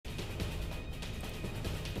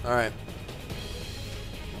Alright.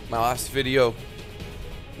 My last video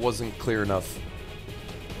wasn't clear enough.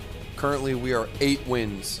 Currently we are 8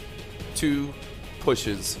 wins, 2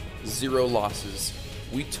 pushes, 0 losses.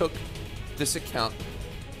 We took this account.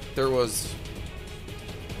 There was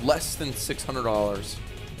less than $600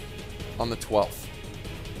 on the 12th.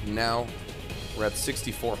 Now we're at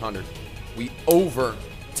 6,400. We over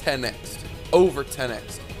 10x'd. Over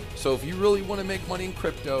 10x'd. So if you really want to make money in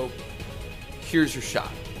crypto, here's your shot.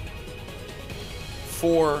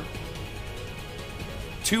 For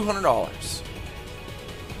 $200,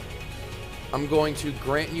 I'm going to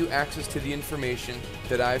grant you access to the information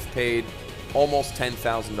that I've paid almost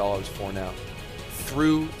 $10,000 for now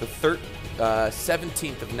through the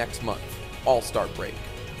 17th of next month, All-Star break.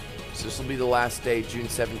 So this will be the last day, June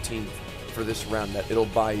 17th, for this round that it'll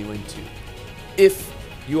buy you into. If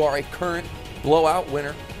you are a current blowout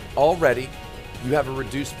winner already, you have a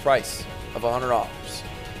reduced price of $100.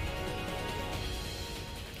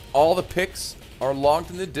 All the picks are logged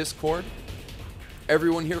in the Discord.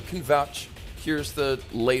 Everyone here can vouch. Here's the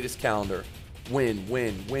latest calendar. Win,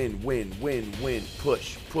 win, win, win, win, win.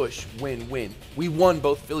 Push, push, win, win. We won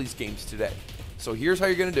both Phillies games today. So here's how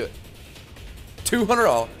you're going to do it.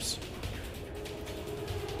 $200.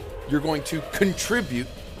 You're going to contribute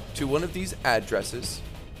to one of these addresses.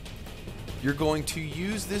 You're going to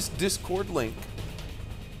use this Discord link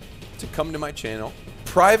to come to my channel.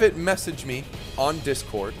 Private message me on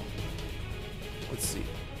Discord. Let's see.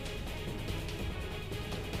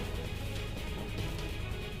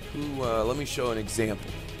 Let me show an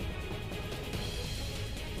example.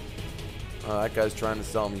 That guy's trying to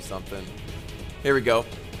sell me something. Here we go.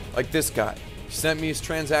 Like this guy. Sent me his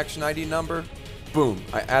transaction ID number. Boom.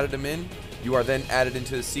 I added him in. You are then added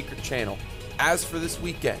into the secret channel. As for this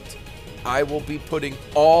weekend, I will be putting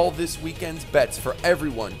all this weekend's bets for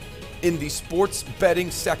everyone in the sports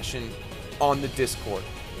betting section on the Discord.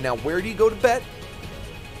 Now, where do you go to bet?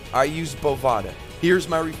 I use Bovada. Here's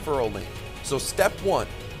my referral link. So step 1,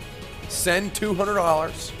 send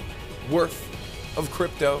 $200 worth of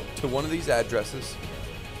crypto to one of these addresses.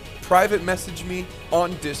 Private message me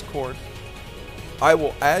on Discord. I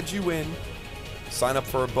will add you in, sign up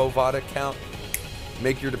for a Bovada account,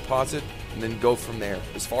 make your deposit, and then go from there.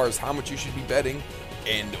 As far as how much you should be betting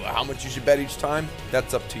and how much you should bet each time,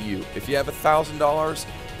 that's up to you. If you have $1,000,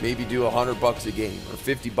 maybe do $100 a game or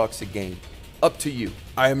 $50 a game. Up to you.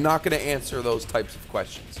 I am not going to answer those types of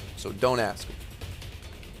questions, so don't ask them.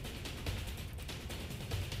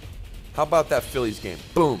 How about that Phillies game?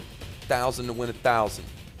 Boom. 1,000 to win 1,000.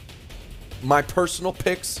 My personal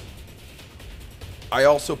picks, I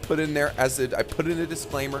also put in there I put in a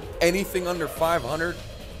disclaimer. Anything under 500,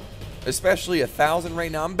 especially 1,000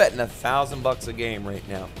 right now. I'm betting $1,000 a game right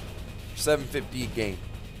now. $750 a game.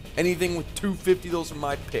 Anything with 250, those are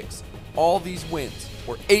my picks. All these wins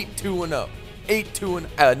were 8-2-0.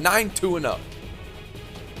 9-2-0.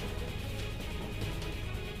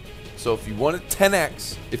 So if you want a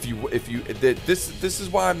 10x, this is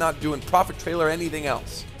why I'm not doing profit trailer or anything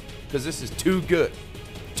else, because this is too good,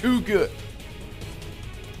 too good.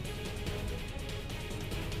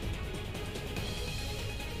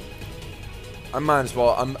 I might as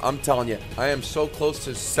well. I'm telling you, I am so close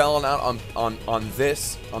to selling out on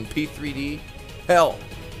this on P3D. Hell,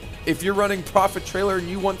 if you're running profit trailer and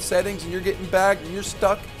you want settings and you're getting bagged and you're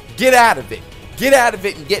stuck, get out of it. Get out of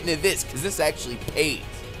it and get into this, because this actually pays.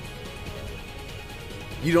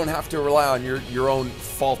 You don't have to rely on your own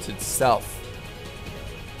faulted self.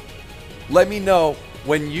 Let me know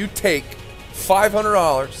when you take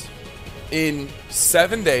 $500 in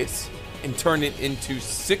 7 days and turn it into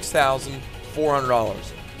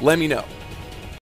 $6,400. Let me know.